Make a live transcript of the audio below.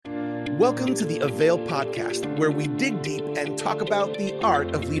Welcome to the Avail Podcast, where we dig deep and talk about the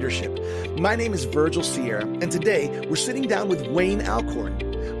art of leadership. My name is Virgil Sierra, and today we're sitting down with Wayne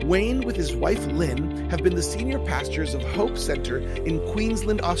Alcorn. Wayne, with his wife Lynn, have been the senior pastors of Hope Center in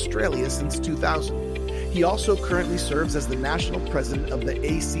Queensland, Australia since 2000. He also currently serves as the national president of the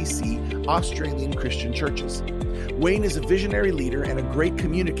ACC, Australian Christian Churches. Wayne is a visionary leader and a great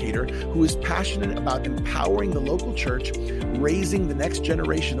communicator who is passionate about empowering the local church, raising the next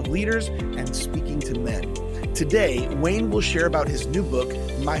generation of leaders, and speaking to men. Today, Wayne will share about his new book,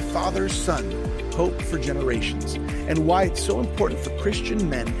 My Father's Son, Hope for Generations, and why it's so important for Christian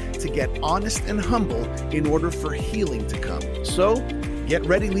men to get honest and humble in order for healing to come. So, get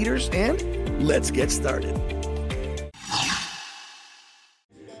ready, leaders, and let's get started.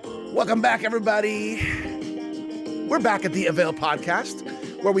 Welcome back, everybody. We're back at the Avail Podcast,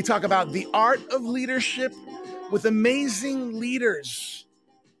 where we talk about the art of leadership with amazing leaders,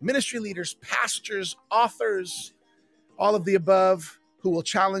 ministry leaders, pastors, authors, all of the above, who will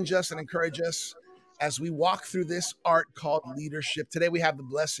challenge us and encourage us as we walk through this art called leadership. Today, we have the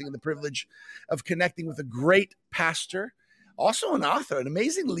blessing and the privilege of connecting with a great pastor, also an author, an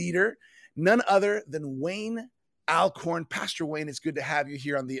amazing leader, none other than Wayne Alcorn. Pastor Wayne, it's good to have you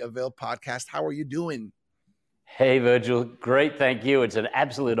here on the Avail Podcast. How are you doing? Hey, Virgil. Great. Thank you. It's an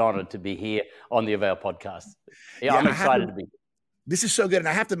absolute honor to be here on the Avail Podcast. Yeah, I'm excited to be here. This is so good. And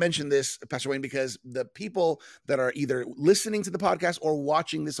I have to mention this, Pastor Wayne, because the people that are either listening to the podcast or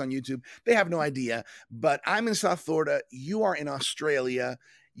watching this on YouTube, they have no idea. But I'm in South Florida. You are in Australia.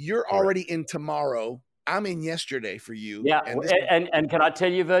 You're already in tomorrow. I'm in yesterday for you. Yeah. And can I tell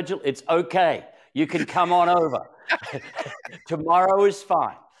you, Virgil, it's okay. You can come on over. Tomorrow is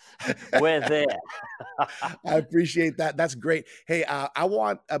fine. We're there. I appreciate that. That's great. Hey, I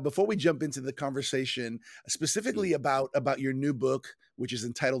want, before we jump into the conversation, specifically about your new book, which is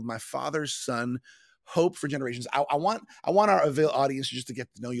entitled My Father's Son, Hope for Generations. I want our Avail audience just to get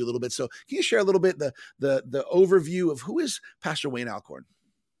to know you a little bit. So can you share a little bit the overview of who is Pastor Wayne Alcorn?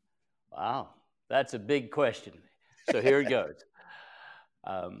 Wow, that's a big question. So here it goes.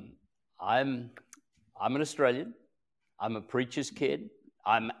 I'm an Australian. I'm a preacher's kid.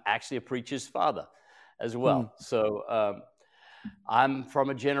 I'm actually a preacher's father as well. So I'm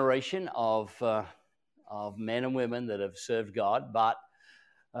from a generation of men and women that have served God. But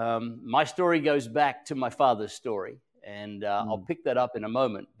my story goes back to my father's story, and I'll pick that up in a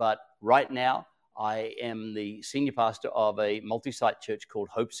moment. But right now, I am the senior pastor of a multi-site church called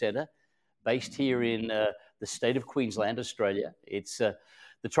Hope Center, based here in the state of Queensland, Australia. It's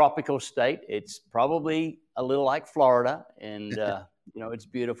the tropical state. It's probably a little like Florida, and it's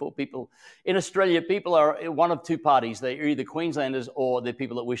beautiful. People in Australia, people are one of two parties. They're either Queenslanders or they're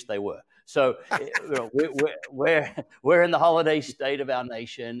people that wish they were. So we're in the holiday state of our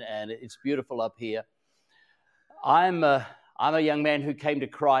nation, and it's beautiful up here. I'm a young man who came to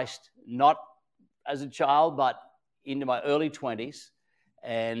Christ not as a child, but into my early 20s.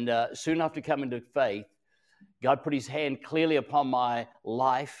 And soon after coming to faith, God put his hand clearly upon my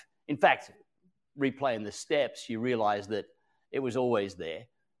life. In fact, replaying the steps, you realize that it was always there.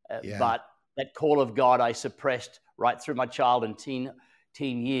 But that call of God I suppressed right through my child and teen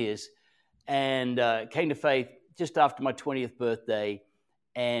years, and came to faith just after my 20th birthday.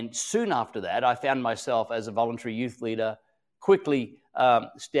 And soon after that, I found myself as a voluntary youth leader, quickly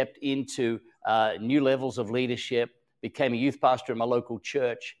stepped into new levels of leadership, became a youth pastor in my local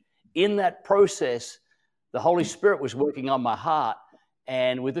church. In that process, the Holy Spirit was working on my heart.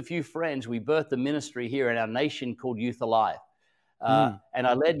 And with a few friends, we birthed a ministry here in our nation called Youth Alive. And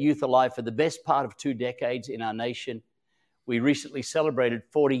I led Youth Alive for the best part of 2 decades in our nation. We recently celebrated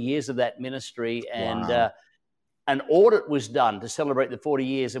 40 years of that ministry, and an audit was done to celebrate the 40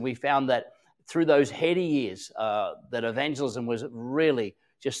 years. And we found that through those heady years, that evangelism was really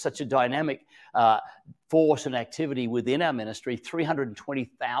just such a dynamic force and activity within our ministry.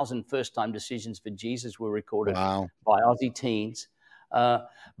 320,000 first-time decisions for Jesus were recorded by Aussie teens.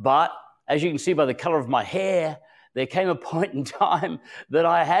 But as you can see by the color of my hair, there came a point in time that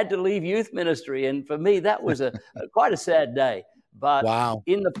I had to leave youth ministry. And for me, that was quite a sad day. But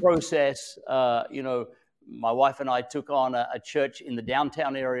in the process, my wife and I took on a church in the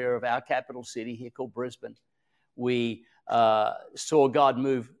downtown area of our capital city here called Brisbane. We saw God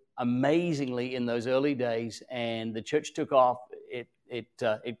move amazingly in those early days, and the church took off.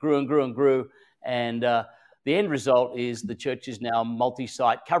 It grew and grew and grew. And the end result is the church is now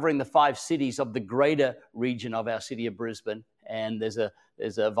multi-site, covering the 5 cities of the greater region of our city of Brisbane. And there's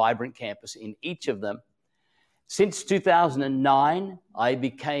a vibrant campus in each of them. Since 2009, I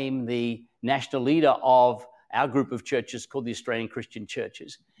became the national leader of our group of churches called the Australian Christian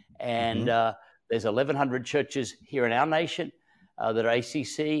Churches. And there's 1,100 churches here in our nation that are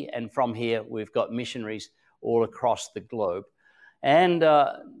ACC. And from here, we've got missionaries all across the globe. And,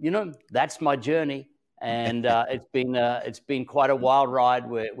 that's my journey. And it's been quite a wild ride.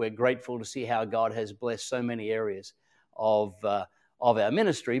 We're grateful to see how God has blessed so many areas of our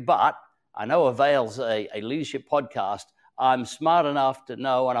ministry. But I know Avail's a leadership podcast. I'm smart enough to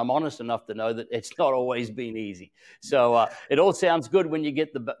know, and I'm honest enough to know that it's not always been easy. So it all sounds good when you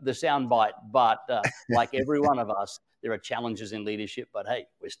get the sound bite, but like every one of us, there are challenges in leadership, but hey,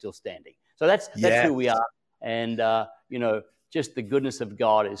 we're still standing. So that's who we are. And, just the goodness of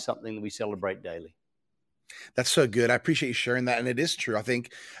God is something that we celebrate daily. That's so good. I appreciate you sharing that. And it is true. I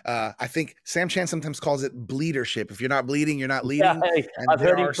think Sam Chan sometimes calls it bleedership. If you're not bleeding, you're not leading. Yeah, I've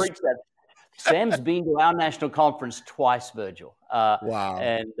heard him preach that. Sam's been to our national conference twice, Virgil. Wow.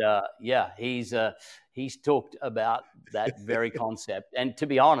 And he's talked about that very concept. And to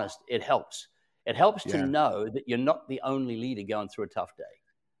be honest, it helps. It helps to know that you're not the only leader going through a tough day.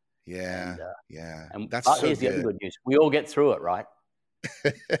 Yeah. And that's so here's good. the other good news. We all get through it, right?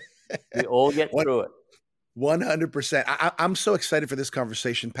 We all get through it. 100%. I'm so excited for this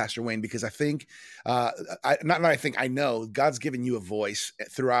conversation, Pastor Wayne, because I think, I know God's given you a voice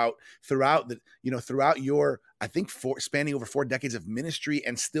throughout your, I think, spanning over 4 decades of ministry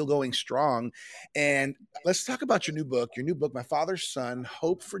and still going strong. And let's talk about your new book, My Father's Son,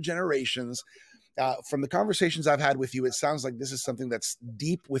 Hope for Generations. From the conversations I've had with you, it sounds like this is something that's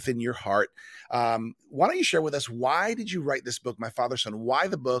deep within your heart. Why don't you share with us, why did you write this book, My Father's Son? Why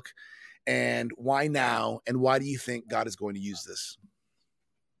the book? And why now? And why do you think God is going to use this?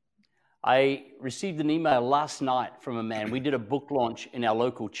 I received an email last night from a man. We did a book launch in our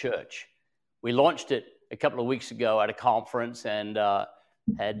local church. We launched it a couple of weeks ago at a conference and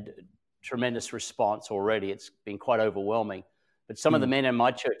had tremendous response already. It's been quite overwhelming. But some of the men in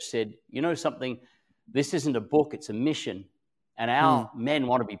my church said, you know something, this isn't a book, it's a mission. And our men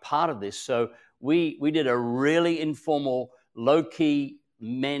want to be part of this. So we did a really informal, low-key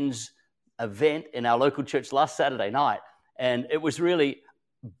men's event in our local church last Saturday night. And it was really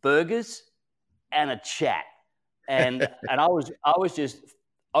burgers and a chat. And I was just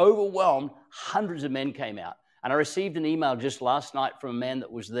overwhelmed. Hundreds of men came out. And I received an email just last night from a man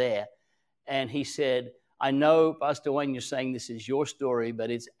that was there. And he said, I know, Pastor Wayne, you're saying this is your story, but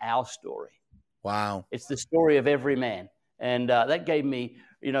it's our story. Wow. It's the story of every man. And that gave me,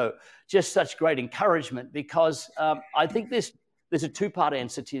 just such great encouragement because I think there's a two-part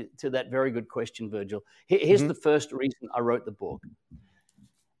answer to that very good question, Virgil. Here's the first reason I wrote the book.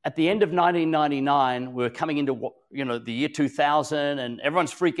 At the end of 1999, we're coming into, the year 2000, and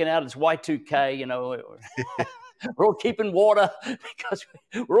everyone's freaking out. It's Y2K, We're all keeping water because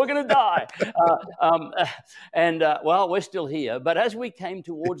we're all going to die. We're still here. But as we came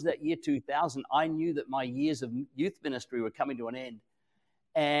towards that year 2000, I knew that my years of youth ministry were coming to an end.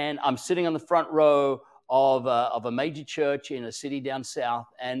 And I'm sitting on the front row of a major church in a city down south,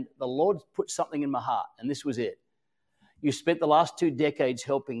 and the Lord put something in my heart, and this was it. You spent the last 2 decades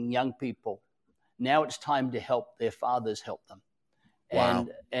helping young people. Now it's time to help their fathers help them. Wow.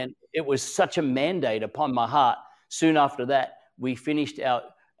 And it was such a mandate upon my heart. Soon after that, we finished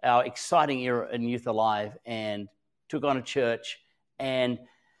our exciting era in Youth Alive and took on a church. And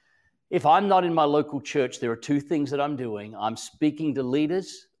if I'm not in my local church, there are 2 things that I'm doing. I'm speaking to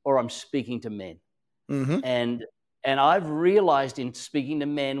leaders or I'm speaking to men. And I've realized in speaking to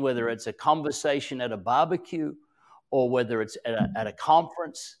men, whether it's a conversation at a barbecue or whether it's at a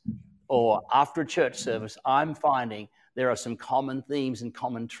conference or after a church service, I'm finding there are some common themes and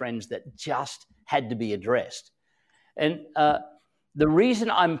common trends that just had to be addressed. And the reason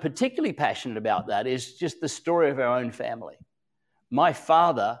I'm particularly passionate about that is just the story of our own family. My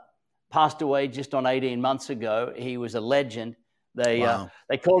father passed away just on 18 months ago. He was a legend. They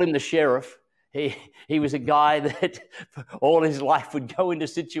called him the sheriff. He was a guy that all his life would go into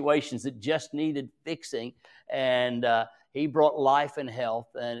situations that just needed fixing. And he brought life and health,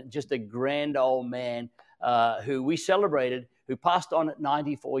 and just a grand old man who we celebrated, who passed on at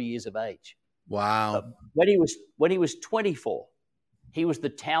 94 years of age. Wow. When he was 24, he was the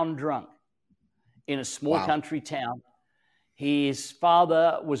town drunk in a small country town. His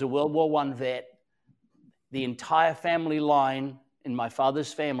father was a World War I vet. The entire family line in my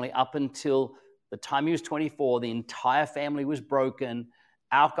father's family, up until the time he was 24, the entire family was broken.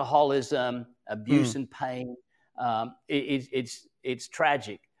 Alcoholism, abuse and pain. It's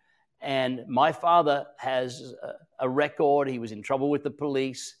tragic. And my father has a record. He was in trouble with the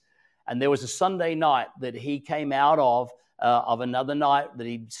police. And there was a Sunday night that he came out of another night that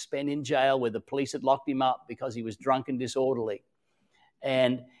he'd spent in jail where the police had locked him up because he was drunk and disorderly.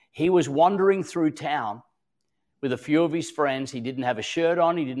 And He was wandering through town with a few of his friends. He didn't have a shirt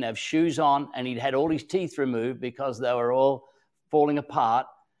on, he didn't have shoes on, and he'd had all his teeth removed because they were all falling apart.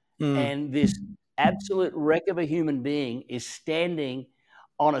 And this absolute wreck of a human being is standing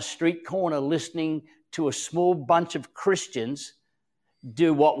on a street corner listening to a small bunch of Christians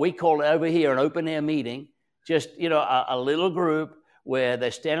do what we call over here an open air meeting, just, a little group where they're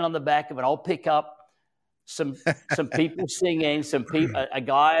standing on the back of an old pickup, some people singing, a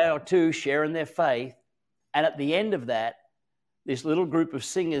guy or two sharing their faith. And at the end of that, this little group of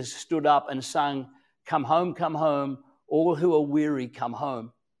singers stood up and sung, come home, all who are weary, come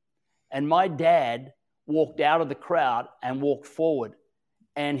home. And my dad walked out of the crowd and walked forward.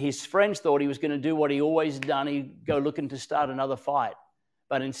 And his friends thought he was going to do what he always done. He'd go looking to start another fight.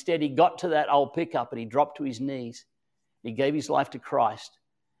 But instead, he got to that old pickup and he dropped to his knees. He gave his life to Christ.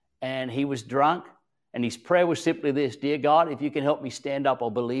 And he was drunk. And his prayer was simply this: dear God, if you can help me stand up, I'll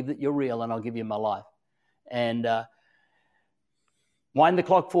believe that you're real and I'll give you my life. And wind the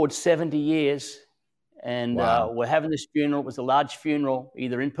clock forward 70 years. And Wow. We're having this funeral. It was a large funeral,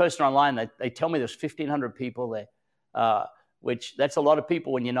 either in person or online. They tell me there's 1,500 people there, which that's a lot of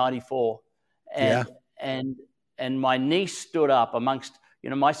people when you're 94. And my niece stood up amongst,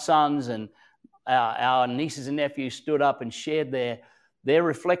 my sons, and our nieces and nephews stood up and shared their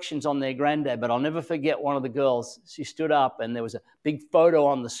reflections on their granddad. But I'll never forget one of the girls. She stood up and there was a big photo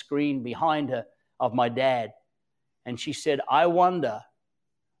on the screen behind her of my dad. And she said, I wonder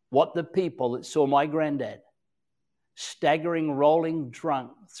what the people that saw my granddad staggering, rolling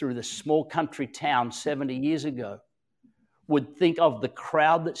drunk through the small country town 70 years ago would think of the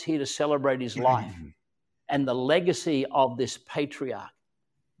crowd that's here to celebrate his life and the legacy of this patriarch.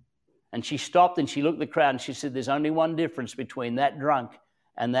 And she stopped and she looked at the crowd and she said, there's only one difference between that drunk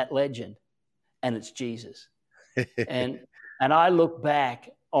and that legend, and it's Jesus. and I look back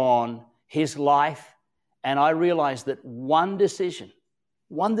on his life and I realized that one decision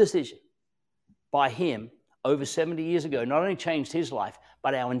by him over 70 years ago not only changed his life,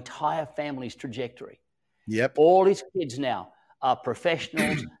 but our entire family's trajectory. Yep. All his kids now are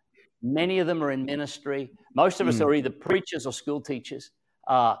professionals. Many of them are in ministry. Most of us are either preachers or school teachers.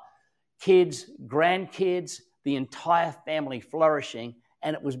 Kids, grandkids, the entire family flourishing.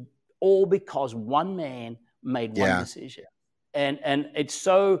 And it was all because one man made one decision. And it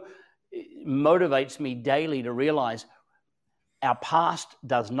so motivates me daily to realize our past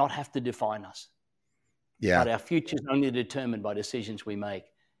does not have to define us. But our future is only determined by decisions we make.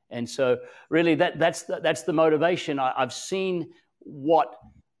 And so really that's the motivation. I've seen what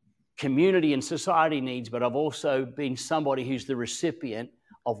community and society needs, but I've also been somebody who's the recipient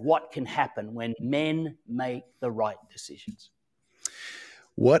of what can happen when men make the right decisions.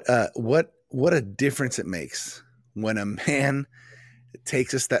 What a difference it makes when a man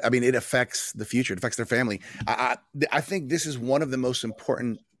takes a step. I mean, it affects the future. It affects their family. I think this is one of the most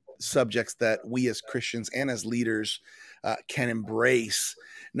important subjects that we as Christians and as leaders can embrace.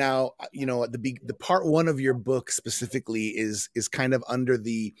 Now, the part one of your book specifically is kind of under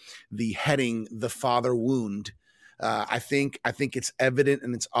the heading, The Father Wound. I think it's evident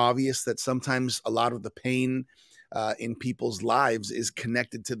and it's obvious that sometimes a lot of the pain in people's lives is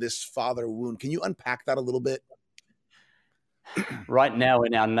connected to this father wound. Can you unpack that a little bit? Right now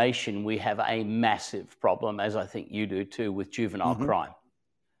in our nation, we have a massive problem, as I think you do too, with juvenile crime.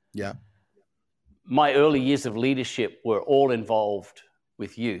 Yeah. My early years of leadership were all involved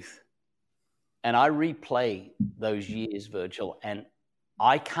with youth. And I replay those years, Virgil, and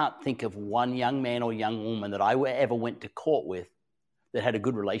I can't think of one young man or young woman that I ever went to court with that had a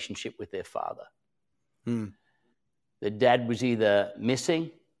good relationship with their father. The dad was either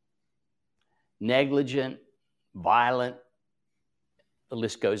missing, negligent, violent, the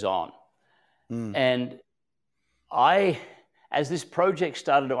list goes on. And as this project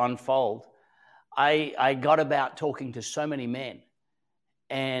started to unfold, I got about talking to so many men,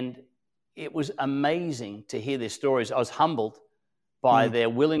 and it was amazing to hear their stories. I was humbled by their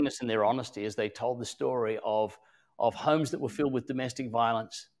willingness and their honesty as they told the story of homes that were filled with domestic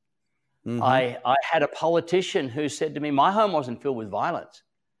violence. I had a politician who said to me, my home wasn't filled with violence.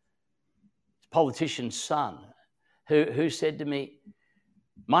 Politician's son who said to me,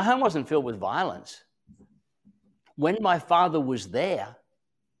 my home wasn't filled with violence. When my father was there,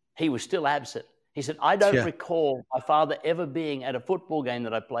 he was still absent. He said, I don't recall my father ever being at a football game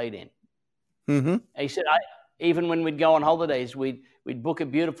that I played in. And he said, even when we'd go on holidays, we'd book a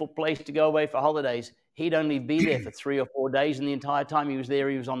beautiful place to go away for holidays. He'd only be there for 3 or 4 days, and the entire time he was there,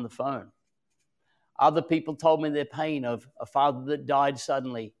 he was on the phone. Other people told me their pain of a father that died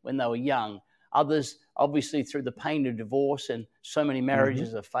suddenly when they were young, Others, obviously, through the pain of divorce, and so many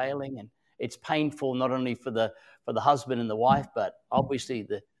marriages are failing. And it's painful not only for the husband and the wife, but obviously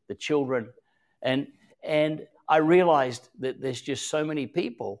the children. And I realized that there's just so many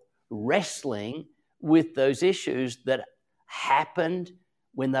people wrestling with those issues that happened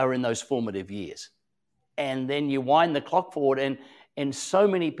when they were in those formative years. And then you wind the clock forward, and so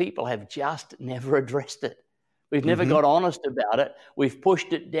many people have just never addressed it. We've never got honest about it. We've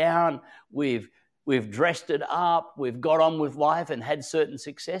pushed it down. We've dressed it up. We've got on with life and had certain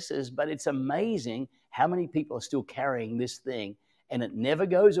successes. But it's amazing how many people are still carrying this thing, and it never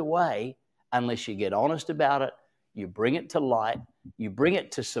goes away unless you get honest about it. You bring it to light. You bring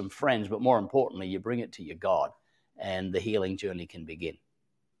it to some friends, but more importantly, you bring it to your God, and the healing journey can begin.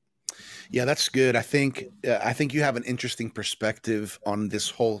 Yeah, that's good. I think you have an interesting perspective on this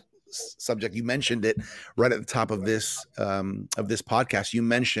whole subject. You mentioned it right at the top of this podcast. You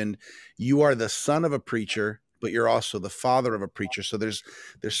mentioned you are the son of a preacher, but you're also the father of a preacher. So there's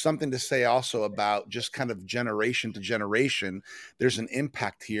something to say also about just kind of generation to generation. There's an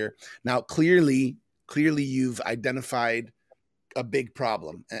impact here. Now, clearly you've identified a big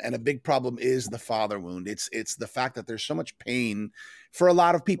problem, and a big problem is the father wound. It's the fact that there's so much pain for a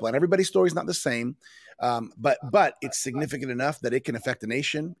lot of people, and everybody's story is not the same. But it's significant enough that it can affect a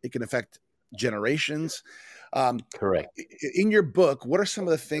nation. It can affect generations. Correct. In your book, what are some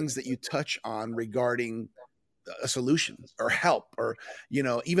of the things that you touch on regarding a solution or help, or,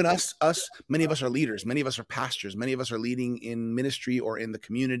 even us, many of us are leaders. Many of us are pastors. Many of us are leading in ministry or in the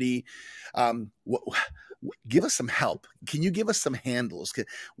community. Give us some help. Can you give us some handles?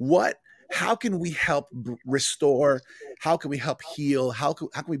 How can we help restore? How can we help heal? How can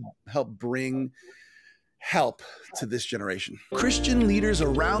we help bring help to this generation? Christian leaders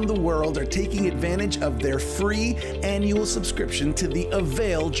around the world are taking advantage of their free annual subscription to the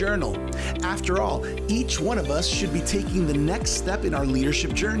Avail Journal. After all, each one of us should be taking the next step in our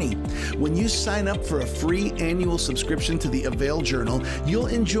leadership journey. When you sign up for a free annual subscription to the Avail Journal, you'll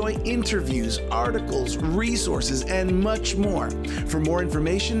enjoy interviews, articles, resources, and much more. For more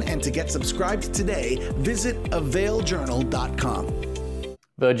information and to get subscribed today, visit availjournal.com.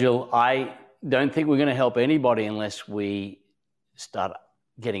 Virgil, I don't think we're going to help anybody unless we start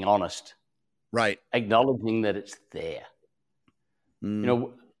getting honest. Right. Acknowledging that it's there. I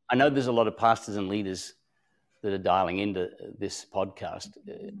know there's a lot of pastors and leaders that are dialing into this podcast.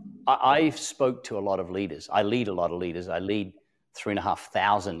 I spoke to a lot of leaders. I lead a lot of leaders. I lead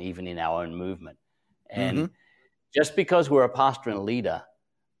 3,500 even in our own movement. And just because we're a pastor and a leader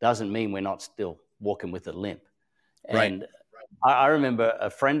doesn't mean we're not still walking with a limp. And I remember a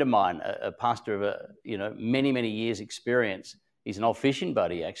friend of mine, a pastor of many, many years experience. He's an old fishing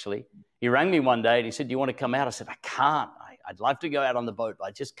buddy, actually. He rang me one day and he said, "Do you want to come out?" I said, "I can't. I'd love to go out on the boat, but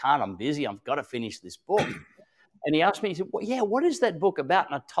I just can't. I'm busy. I've got to finish this book." And he asked me, he said, "Well, yeah, what is that book about?"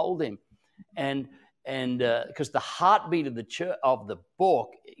 And I told him, and because the heartbeat of the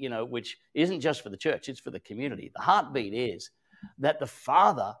book, which isn't just for the church, it's for the community. The heartbeat is that the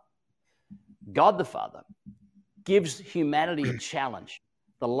Father, God the Father, gives humanity a challenge.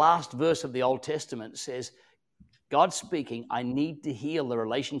 The last verse of the Old Testament says, God speaking, I need to heal the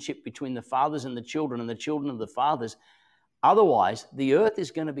relationship between the fathers and the children of the fathers. Otherwise, the earth is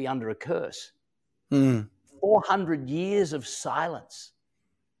going to be under a curse. 400 years of silence.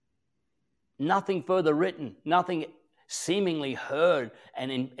 Nothing further written, nothing seemingly heard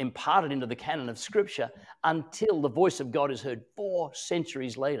and imparted into the canon of Scripture until the voice of God is heard 4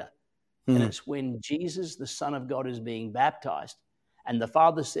 centuries later. And it's when Jesus, the Son of God, is being baptized. And the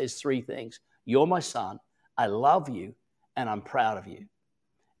Father says 3 things. You're my son. I love you. And I'm proud of you.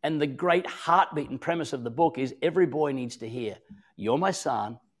 And the great heartbeat and premise of the book is every boy needs to hear, you're my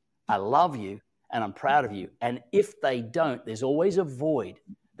son. I love you. And I'm proud of you. And if they don't, there's always a void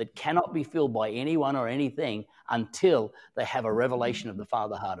that cannot be filled by anyone or anything until they have a revelation of the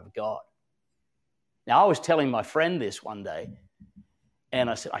Father heart of God. Now, I was telling my friend this one day. And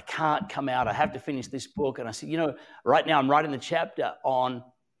I said, I can't come out. I have to finish this book. And I said, right now I'm writing the chapter on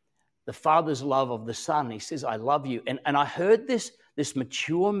the Father's love of the Son. He says, I love you. And I heard this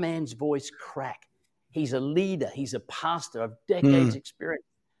mature man's voice crack. He's a leader. He's a pastor of decades experience.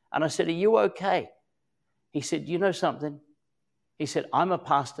 And I said, are you okay? He said, you know something? He said, I'm a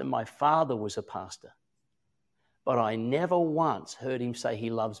pastor. My father was a pastor. But I never once heard him say he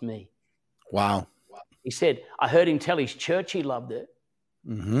loves me. Wow. He said, I heard him tell his church he loved it.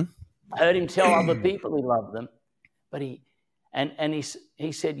 I heard him tell other people he loved them, but he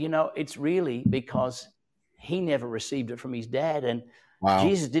said, it's really because he never received it from his dad. And Wow.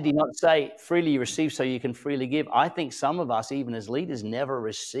 Jesus, did he not say, freely you receive so you can freely give? I think some of us, even as leaders, never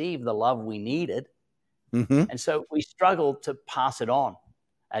received the love we needed. Mm-hmm. And so we struggle to pass it on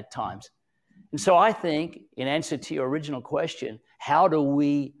at times. And so I think, in answer to your original question, how do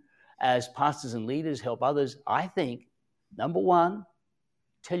we as pastors and leaders help others? I think, number one,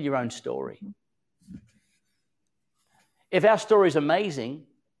 tell your own story. If our story is amazing,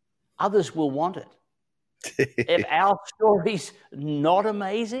 others will want it. If our story's not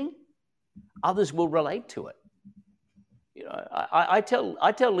amazing, others will relate to it. You know, I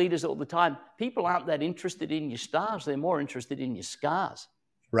tell leaders all the time, people aren't that interested in your stars, they're more interested in your scars.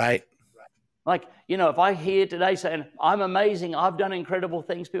 Right. Like, you know, if I hear today saying, I'm amazing, I've done incredible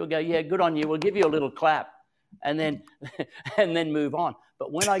things, people go, yeah, good on you, we'll give you a little clap, and then and then move on.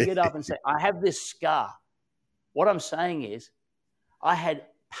 But when I get up and say, I have this scar, what I'm saying is, I had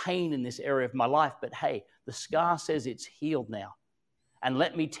pain in this area of my life, but hey, the scar says it's healed now. And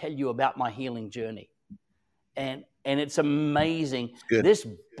let me tell you about my healing journey. And it's amazing. Good. This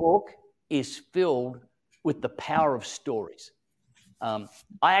book is filled with the power of stories. I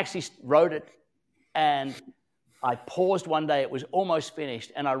actually wrote it, and I paused one day. It was almost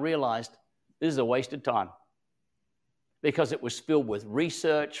finished, and I realized this is a waste of time because it was filled with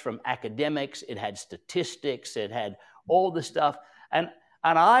research from academics. It had statistics. It had all the stuff. And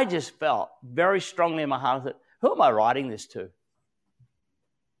I just felt very strongly in my heart that, who am I writing this to?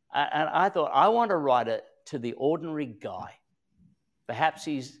 And I thought, I want to write it to the ordinary guy. Perhaps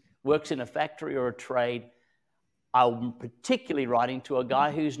he works in a factory or a trade. I'm particularly writing to a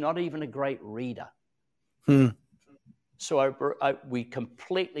guy who's not even a great reader. So we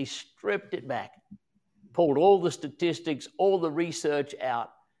completely stripped it back, pulled all the statistics, all the research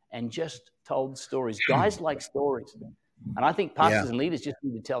out, and just told stories. Guys like stories. And I think pastors and leaders just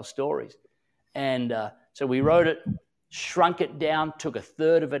need to tell stories. And so we wrote it, shrunk it down, took a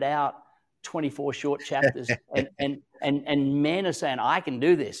third of it out, 24 short chapters. and men are saying, I can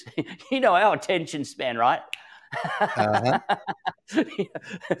do this. You know, our attention span, right?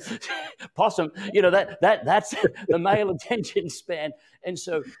 Possum, you know, that's the male attention span. And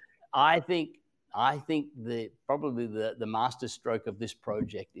so I think probably the master stroke of this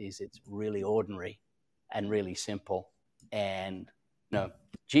project is it's really ordinary and really simple. And no,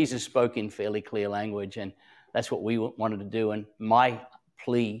 Jesus spoke in fairly clear language, and that's what we wanted to do. And my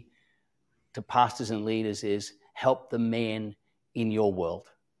plea to pastors and leaders is help the men in your world.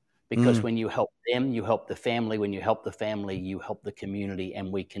 Because when you help them, you help the family. When you help the family, you help the community,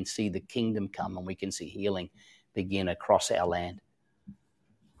 and we can see the kingdom come, and we can see healing begin across our land.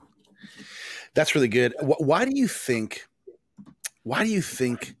 That's really good. Why do you think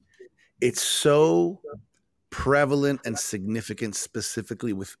it's so prevalent and significant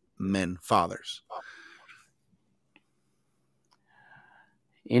specifically with men, fathers?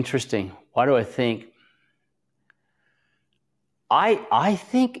 Interesting. Why do I think? I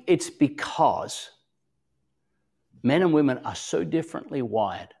think it's because men and women are so differently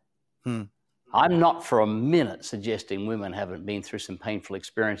wired. I'm not for a minute suggesting women haven't been through some painful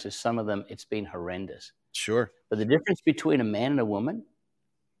experiences. Some of them, it's been horrendous. Sure. But the difference between a man and a woman,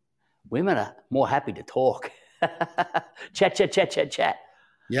 women are more happy to talk. Chat.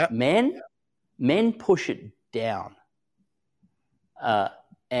 Yeah. Men push it down.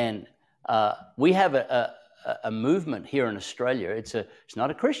 We have a movement here in Australia. It's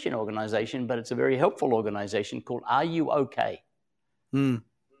not a Christian organization, but it's a very helpful organization called Are You Okay? 2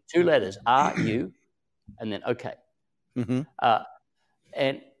 letters, Are You, and then okay.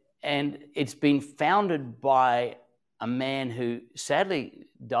 And it's been founded by a man who sadly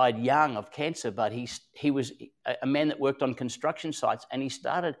died young of cancer, but he was a man that worked on construction sites, and he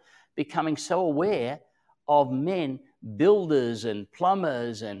started becoming so aware of men, builders and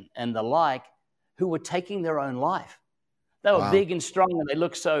plumbers and the like, who were taking their own life. They were big and strong, and they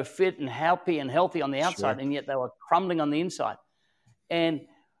looked so fit and happy and healthy on the outside, and yet they were crumbling on the inside. And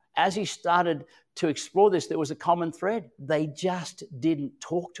as he started to explore this, there was a common thread. They just didn't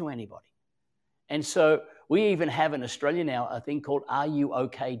talk to anybody. And so we even have in Australia now a thing called Are You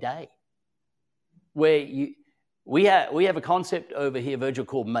Okay Day, where we have a concept over here, Virgil,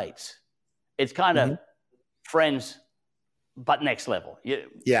 called mates. It's kind of friends, but next level.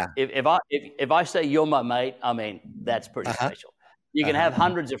 If I say you're my mate, I mean, that's pretty special. You can have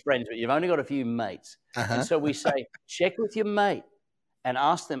hundreds of friends, but you've only got a few mates. And so we say, check with your mate and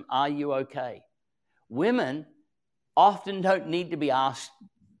ask them, are you okay? Women often don't need to be asked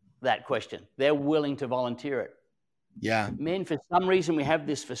that question. They're willing to volunteer it. Yeah. Men, for some reason, we have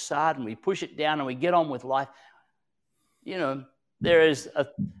this facade and we push it down and we get on with life. You know, there is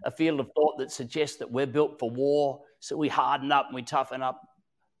a field of thought that suggests that we're built for war. So we harden up and we toughen up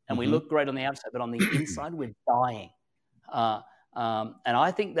and we look great on the outside, but on the inside, we're dying. And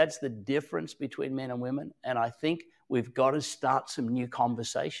I think that's the difference between men and women. And I think we've got to start some new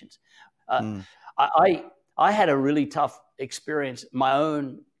conversations. I had a really tough experience. My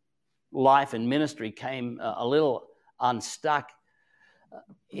own life and ministry came a little unstuck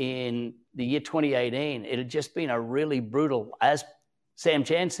in the year 2018. It had just been a really brutal, as Sam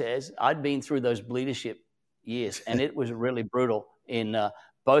Chan says, I'd been through those leadership years, and it was really brutal in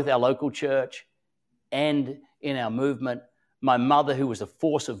both our local church and in our movement. My mother, who was a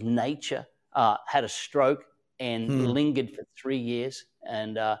force of nature, had a stroke and lingered for 3 years.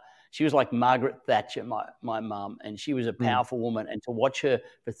 And she was like Margaret Thatcher, my mom, and she was a powerful woman. And to watch her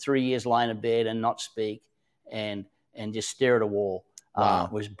for 3 years lie in a bed and not speak and just stare at a wall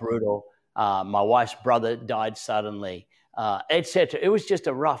was brutal. My wife's brother died suddenly, etc. It was just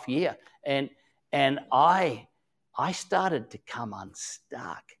a rough year. And I started to come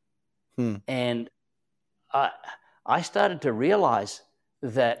unstuck. And I started to realize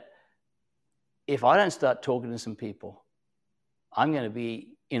that if I don't start talking to some people, I'm going to be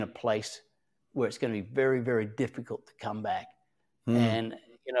in a place where it's going to be very, very difficult to come back. And,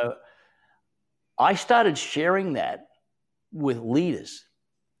 you know, I started sharing that with leaders.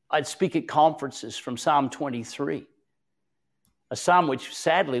 I'd speak at conferences from Psalm 23, a psalm which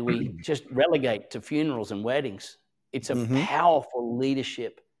sadly we just relegate to funerals and weddings. It's a powerful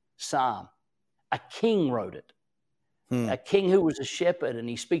leadership psalm. A king wrote it. A king who was a shepherd, and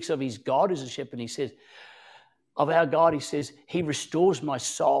he speaks of his God as a shepherd. And he says, of our God, he says, he restores my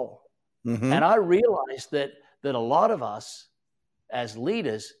soul. And I realized that a lot of us as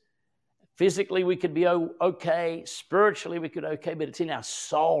leaders, physically we could be okay, spiritually we could okay, but it's in our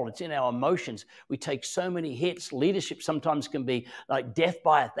soul, it's in our emotions. We take so many hits. Leadership sometimes can be like death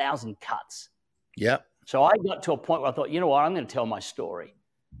by 1,000 cuts. Yep. So I got to a point where I thought, you know what, I'm going to tell my story.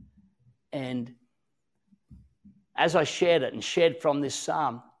 And as I shared it and shared from this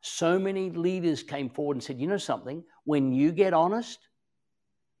psalm, so many leaders came forward and said, you know something, when you get honest,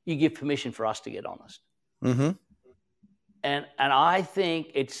 you give permission for us to get honest. And I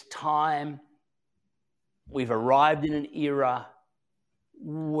think it's time. We've arrived in an era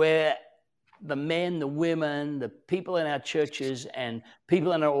where the men, the women, the people in our churches and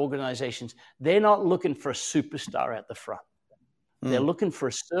people in our organizations, they're not looking for a superstar at the front. They're looking for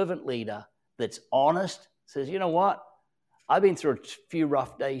a servant leader that's honest, says, you know what? I've been through a few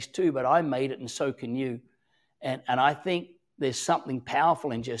rough days too, but I made it and so can you. And I think there's something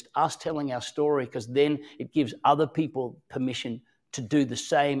powerful in just us telling our story, because then it gives other people permission to do the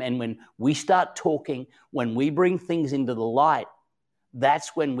same. And when we start talking, when we bring things into the light,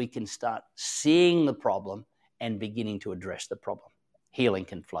 that's when we can start seeing the problem and beginning to address the problem. Healing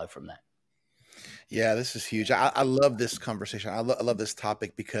can flow from that. Yeah, this is huge. I love this conversation. I love this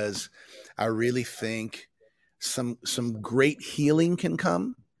topic because I really think some great healing can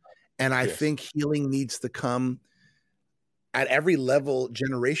come. And I think healing needs to come at every level,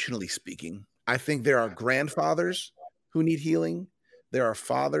 generationally speaking. I think there are grandfathers who need healing. There are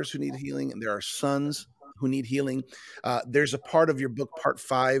fathers who need healing, and there are sons who need healing. There's a part of your book, part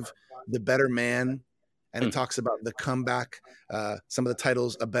 5, The Better Man, and it talks about the comeback. Some of the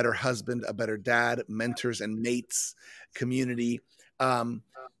titles: A Better Husband, A Better Dad, Mentors and Mates, Community.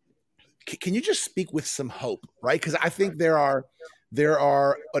 Can you just speak with some hope, right? Because I think there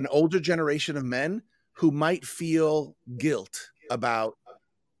are an older generation of men who might feel guilt about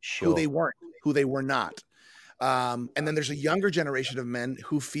who they weren't, who they were not. And then there's a younger generation of men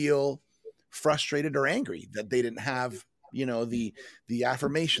who feel frustrated or angry that they didn't have, you know, the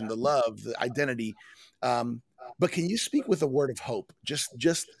affirmation, the love, the identity. But can you speak with a word of hope,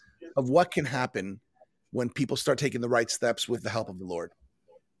 just of what can happen when people start taking the right steps with the help of the Lord?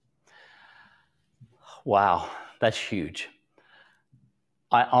 Wow, that's huge.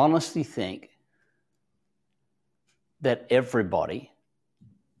 I honestly think that everybody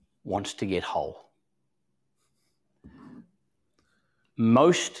wants to get whole.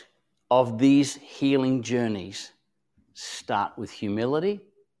 Most of these healing journeys start with humility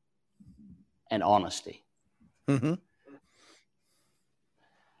and honesty. In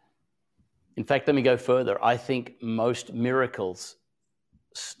fact, let me go further. I think most miracles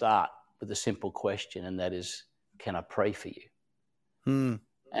start with a simple question, and that is, can I pray for you?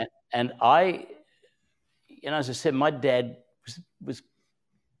 And I, you know, as I said, my dad was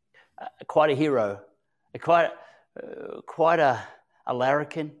quite a hero, quite a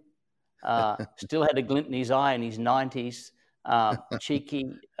larrikin. Still had a glint in his eye in his 90s,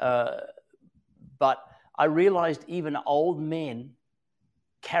 cheeky. But I realized even old men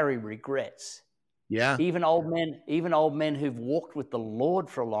carry regrets. Yeah. Even old men who've walked with the Lord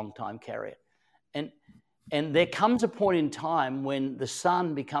for a long time carry it. And there comes a point in time when the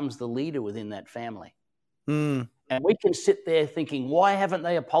son becomes the leader within that family. Mm. And we can sit there thinking, why haven't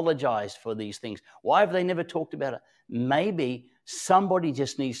they apologized for these things? Why have they never talked about it? Maybe somebody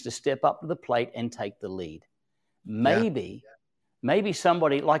just needs to step up to the plate and take the lead. Maybe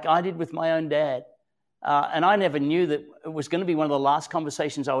somebody, like I did with my own dad, and I never knew that it was going to be one of the last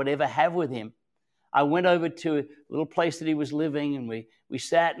conversations I would ever have with him. I went over to a little place that he was living, and we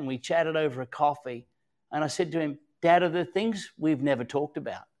sat and we chatted over a coffee. And I said to him, Dad, are there things we've never talked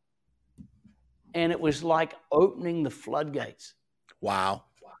about? And it was like opening the floodgates. Wow.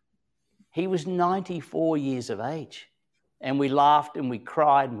 He was 94 years of age. And we laughed and we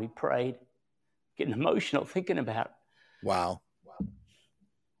cried and we prayed, getting emotional thinking about it. Wow.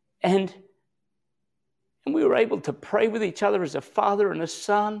 And we were able to pray with each other as a father and a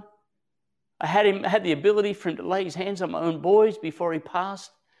son. I had the ability for him to lay his hands on my own boys before he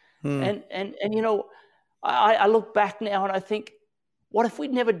passed. And you know, I look back now and I think, what if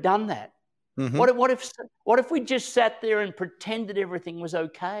we'd never done that? Mm-hmm. What if we just sat there and pretended everything was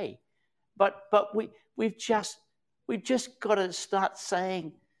okay? But we've just got to start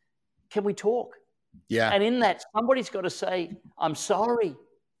saying, can we talk? Yeah. And in that, somebody's got to say, I'm sorry.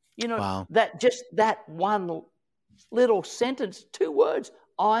 You know, Wow. that one little sentence, 2 words,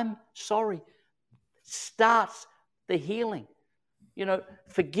 I'm sorry, starts the healing. You know,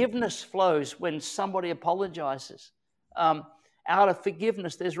 forgiveness flows when somebody apologizes. Out of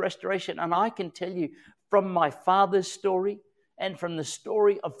forgiveness, there's restoration. And I can tell you from my father's story and from the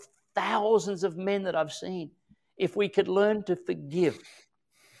story of thousands of men that I've seen, if we could learn to forgive,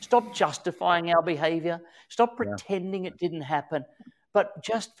 stop justifying our behavior, stop pretending it didn't happen, but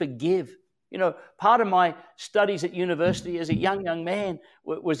just forgive. You know, part of my studies at university as a young man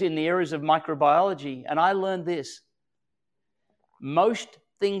was in the areas of microbiology. And I learned this. Most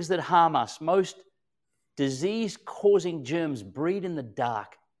things that harm us, most disease-causing germs breed in the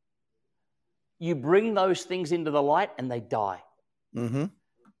dark. You bring those things into the light and they die. Mm-hmm.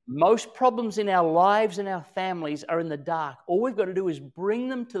 Most problems in our lives and our families are in the dark. All we've got to do is bring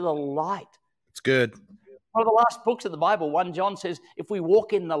them to the light. It's good. One of the last books of the Bible, 1 John says, if we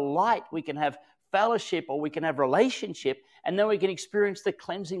walk in the light, we can have fellowship or we can have relationship, and then we can experience the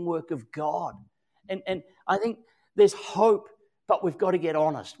cleansing work of God. And I think there's hope, but we've got to get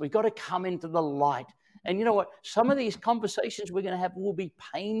honest. We've got to come into the light. And you know what? Some of these conversations we're going to have will be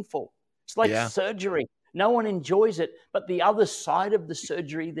painful. It's like surgery. No one enjoys it, but the other side of the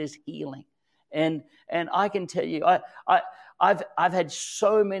surgery, there's healing. And I can tell you, I've had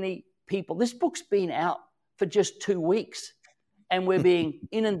so many people. This book's been out for just 2 weeks, and we're being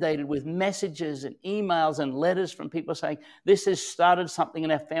inundated with messages and emails and letters from people saying, this has started something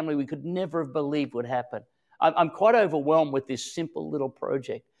in our family we could never have believed would happen. I'm quite overwhelmed with this simple little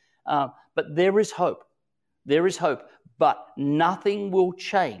project. But there is hope. There is hope. But nothing will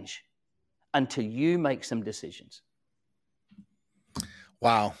change until you make some decisions.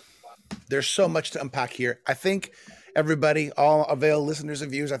 Wow. There's so much to unpack here. I think everybody, all Avail listeners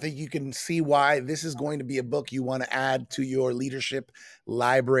and viewers, I think you can see why this is going to be a book you want to add to your leadership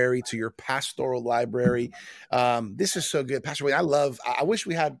library, to your pastoral library. This is so good. Pastor Wayne, I wish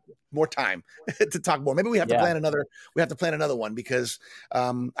we had more time to talk more. Maybe we have to plan another one because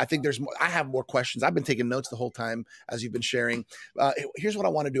I think I have more questions. I've been taking notes the whole time as you've been sharing. Here's what I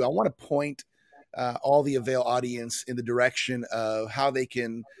want to do. I want to point all the Avail audience in the direction of how they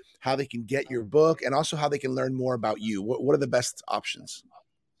can get your book and also how they can learn more about you. What are the best options?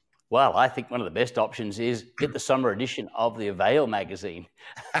 Well, I think one of the best options is get the summer edition of the Avail magazine.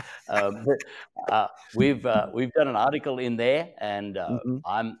 We've done an article in there, and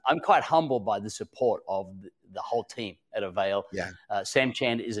I'm quite humbled by the support of the whole team at Avail. Yeah. Sam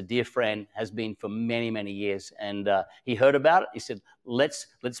Chand is a dear friend, has been for many, many years, and he heard about it. He said, "Let's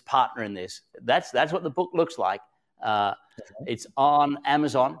partner in this." That's what the book looks like. It's on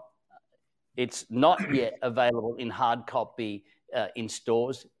Amazon. It's not yet available in hard copy in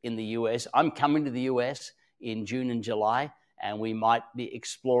stores in the US. I'm coming to the US in June and July, and we might be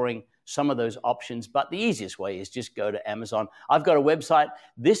exploring some of those options. But the easiest way is just go to Amazon. I've got a website.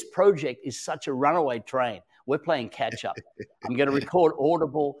 This project is such a runaway train. We're playing catch up. I'm going to record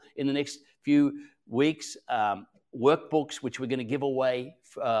Audible in the next few weeks, workbooks, which we're going to give away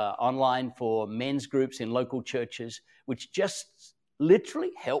online for men's groups in local churches, which just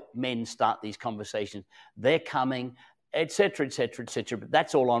literally help men start these conversations. They're coming, et cetera, et cetera, et cetera. But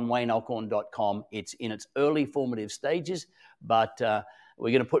that's all on waynealcorn.com. It's in its early formative stages, but we're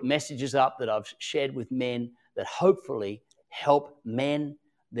going to put messages up that I've shared with men that hopefully help men,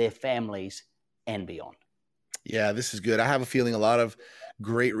 their families, and beyond. Yeah, this is good. I have a feeling a lot of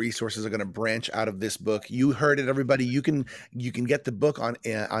great resources are going to branch out of this book. You heard it, everybody. You can get the book on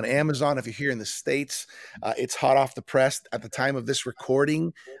Amazon if you're here in the States. It's hot off the press at the time of this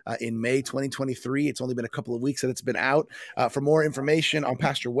recording in May 2023. It's only been a couple of weeks that it's been out. For more information on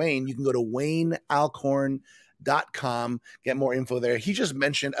Pastor Wayne, you can go to WayneAlcorn.com. Get more info there. He just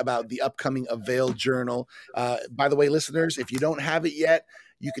mentioned about the upcoming Avail Journal. By the way, listeners, if you don't have it yet,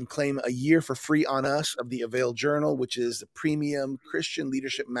 you can claim a year for free on us of the Avail Journal, which is a premium Christian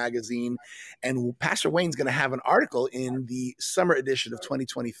leadership magazine. And Pastor Wayne's going to have an article in the summer edition of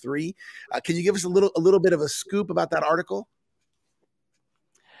 2023. Can you give us a little bit of a scoop about that article?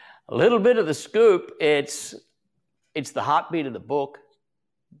 A little bit of the scoop. It's the heartbeat of the book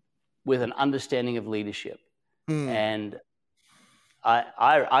with an understanding of leadership. And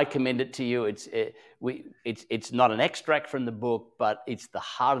I commend it to you. It's not an extract from the book, but it's the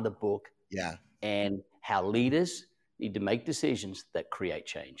heart of the book. Yeah. And how leaders need to make decisions that create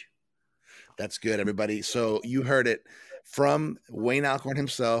change. That's good, everybody. So you heard it from Wayne Alcorn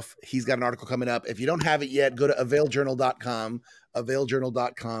himself. He's got an article coming up. If you don't have it yet, go to availjournal.com.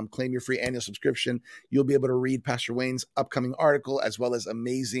 availjournal.com, claim your free annual subscription. You'll be able to read Pastor Wayne's upcoming article, as well as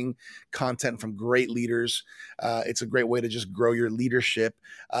amazing content from great leaders. It's a great way to just grow your leadership.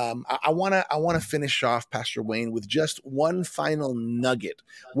 I want to finish off, Pastor Wayne, with just one final nugget,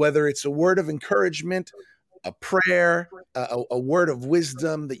 whether it's a word of encouragement, a prayer, a word of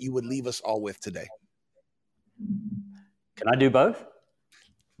wisdom that you would leave us all with today. Can I do both?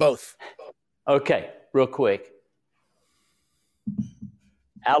 Both. Okay, real quick.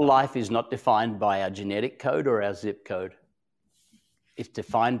 Our life is not defined by our genetic code or our zip code. It's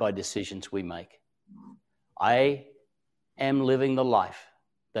defined by decisions we make. I am living the life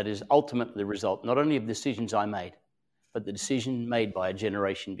that is ultimately the result not only of decisions I made, but the decision made by a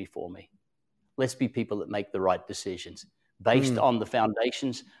generation before me. Let's be people that make the right decisions based on the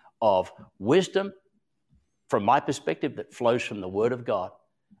foundations of wisdom, from my perspective, that flows from the Word of God.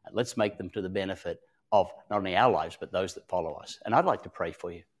 And let's make them to the benefit of not only our lives, but those that follow us. And I'd like to pray for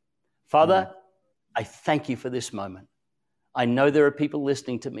you. Father, I thank you for this moment. I know there are people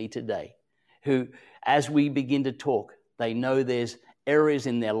listening to me today who, as we begin to talk, they know there's areas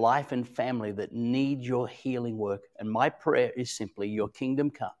in their life and family that need your healing work. And my prayer is simply, your kingdom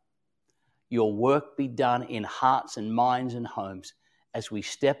come. Your work be done in hearts and minds and homes. As we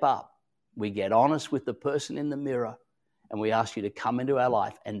step up, we get honest with the person in the mirror, and we ask you to come into our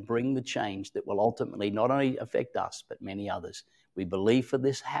life and bring the change that will ultimately not only affect us, but many others. We believe for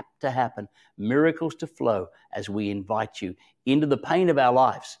this to happen, miracles to flow as we invite you into the pain of our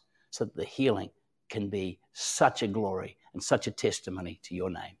lives so that the healing can be such a glory and such a testimony to your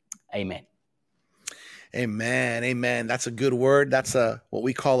name. Amen. Amen. Amen. That's a good word. That's what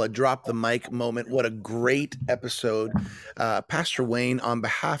we call a drop the mic moment. What a great episode. Pastor Wayne, on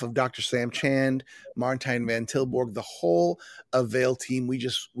behalf of Dr. Sam Chand, Martijn van Tilborg, the whole Avail team,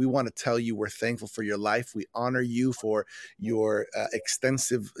 we want to tell you we're thankful for your life. We honor you for your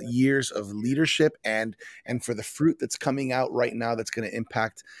extensive years of leadership and for the fruit that's coming out right now that's going to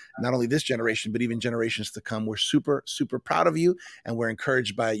impact not only this generation, but even generations to come. We're super, super proud of you, and we're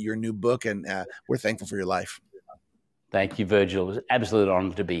encouraged by your new book, and we're thankful for your life. Thank you, Virgil. It was an absolute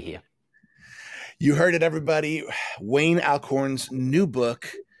honor to be here. You heard it, everybody. Wayne Alcorn's new book,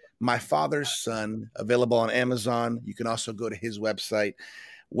 My Father's Son, available on Amazon. You can also go to his website,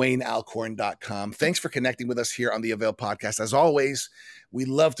 WayneAlcorn.com. Thanks for connecting with us here on the Avail Podcast. As always, we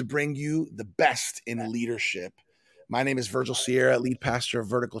love to bring you the best in leadership. My name is Virgil Sierra, lead pastor of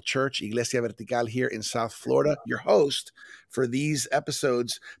Vertical Church, Iglesia Vertical here in South Florida, your host for these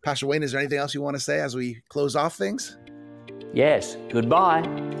episodes. Pastor Wayne, is there anything else you want to say as we close off things? Yes. Goodbye.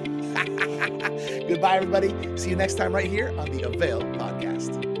 Goodbye, everybody. See you next time right here on the Avail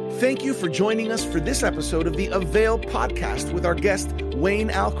Podcast. Thank you for joining us for this episode of the Avail Podcast with our guest, Wayne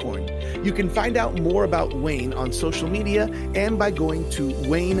Alcorn. You can find out more about Wayne on social media and by going to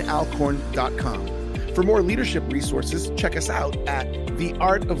WayneAlcorn.com. For more leadership resources, check us out at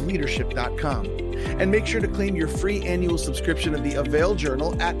theartofleadership.com. And make sure to claim your free annual subscription of the Avail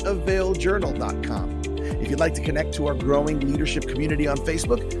Journal at availjournal.com. If you'd like to connect to our growing leadership community on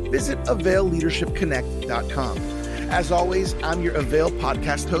Facebook, visit availleadershipconnect.com. As always, I'm your Avail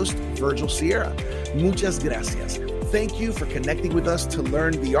podcast host, Virgil Sierra. Muchas gracias. Thank you for connecting with us to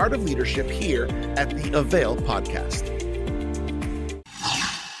learn the art of leadership here at the Avail Podcast.